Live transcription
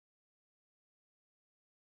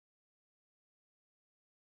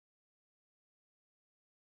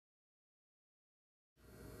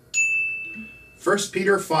1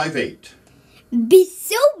 Peter 5:8. Be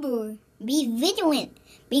sober, be vigilant,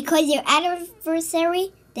 because your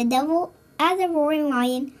adversary, the devil, as a roaring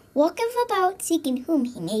lion, walketh about seeking whom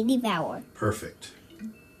he may devour. Perfect.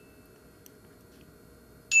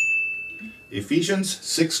 Ephesians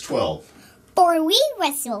 6:12. For we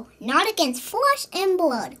wrestle not against flesh and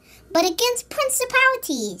blood, but against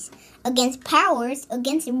principalities, against powers,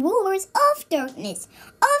 against rulers of darkness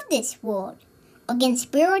of this world, against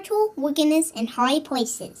spiritual wickedness in high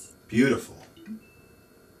places. Beautiful.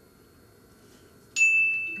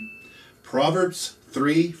 Proverbs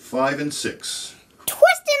 3:5 and 6.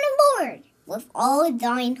 Trust in the Lord with all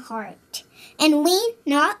thine heart, and lean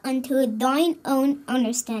not unto thine own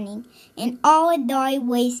understanding. In all thy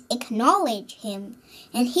ways acknowledge him,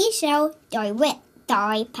 and he shall direct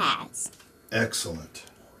thy paths. Excellent.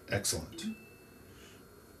 Excellent.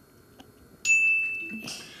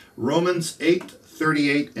 Romans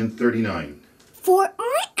 8:38 and 39. For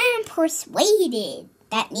I am persuaded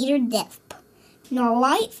that neither death, nor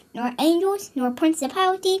life, nor angels, nor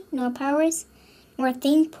principality, nor powers, nor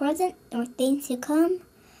things present, nor things to come,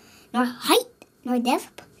 nor height, nor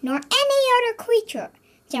depth, nor any other creature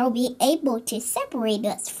shall be able to separate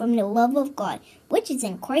us from the love of God, which is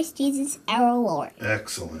in Christ Jesus our Lord.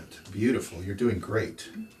 Excellent. Beautiful. You're doing great.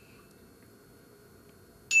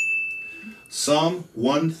 Psalm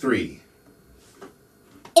 1:3.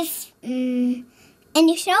 And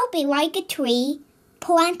you shall be like a tree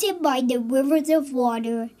planted by the rivers of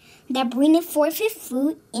water, that bringeth forth his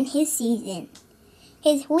fruit in his season.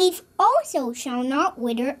 His leaf also shall not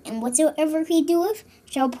wither, and whatsoever he doeth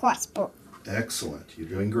shall prosper. Excellent. You're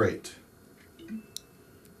doing great.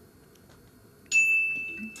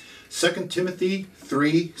 2 Timothy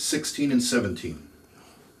 3:16 and 17.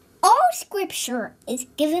 All scripture is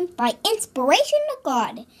given by inspiration of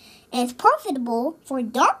God, and is profitable for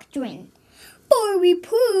doctrine, for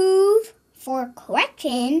reproof, for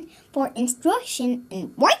correction, for instruction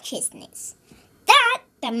in righteousness, that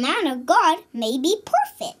the man of God may be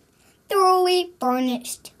perfect, thoroughly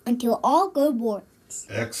furnished unto all good works.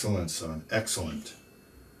 Excellent, son. Excellent.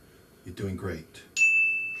 You're doing great.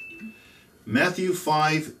 Matthew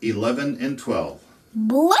 5:11 and 12.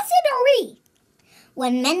 Blessed are we,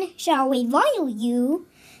 when men shall revile you,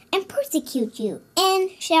 and persecute you, and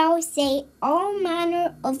shall say all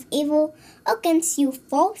manner of evil against you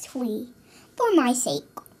falsely, for my sake.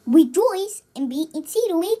 Rejoice and be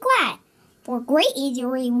exceedingly glad, for great is your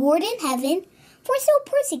reward in heaven, for so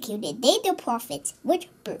persecuted they the prophets which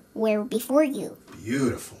were before you.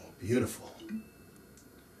 Beautiful, beautiful.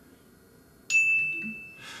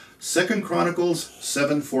 2 Chronicles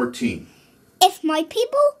 7:14. If my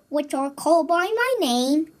people, which are called by my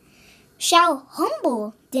name, shall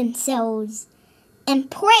humble themselves,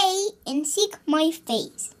 and pray, and seek my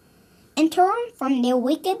face, and turn from their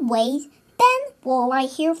wicked ways, then will I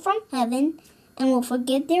hear from heaven, and will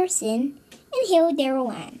forgive their sin, and heal their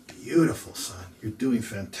land. Beautiful, son. You're doing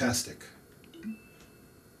fantastic.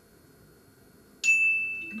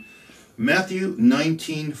 Matthew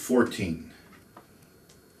 19:14.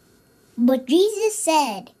 But Jesus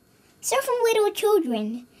said, Suffer little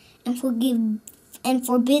children, and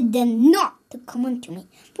forbid them not to come unto me,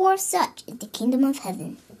 for such is the kingdom of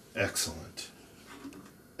heaven. Excellent.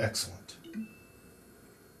 Excellent.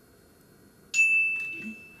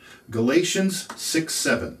 Galatians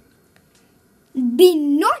 6:7. Be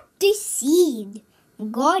not deceived,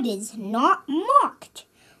 God is not mocked.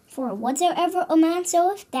 For whatsoever a man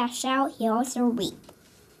soweth, that shall he also reap.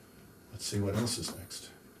 Let's see what else is next.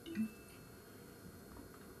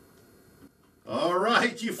 All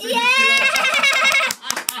right, you finished it up.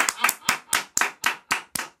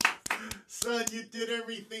 Son, you did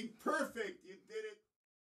everything perfect.